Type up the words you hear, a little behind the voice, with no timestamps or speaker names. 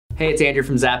Hey, it's Andrew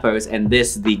from Zappos, and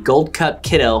this is the Gold Cup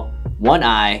Kittale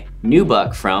 1-Eye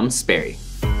Nubuck from Sperry.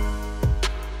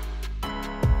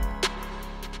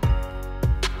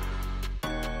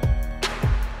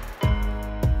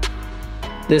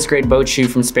 This great boat shoe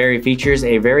from Sperry features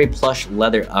a very plush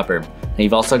leather upper. And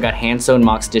you've also got hand-sewn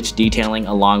mock stitch detailing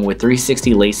along with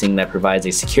 360 lacing that provides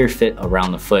a secure fit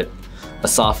around the foot. A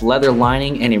soft leather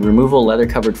lining and a removable leather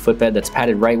covered footbed that's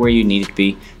padded right where you need it to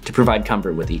be to provide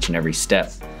comfort with each and every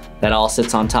step. That all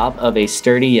sits on top of a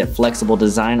sturdy yet flexible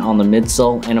design on the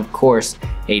midsole, and of course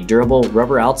a durable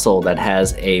rubber outsole that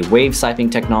has a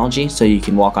wave-siping technology so you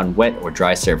can walk on wet or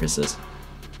dry surfaces.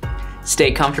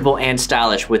 Stay comfortable and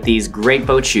stylish with these great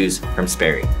boat shoes from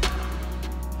Sperry.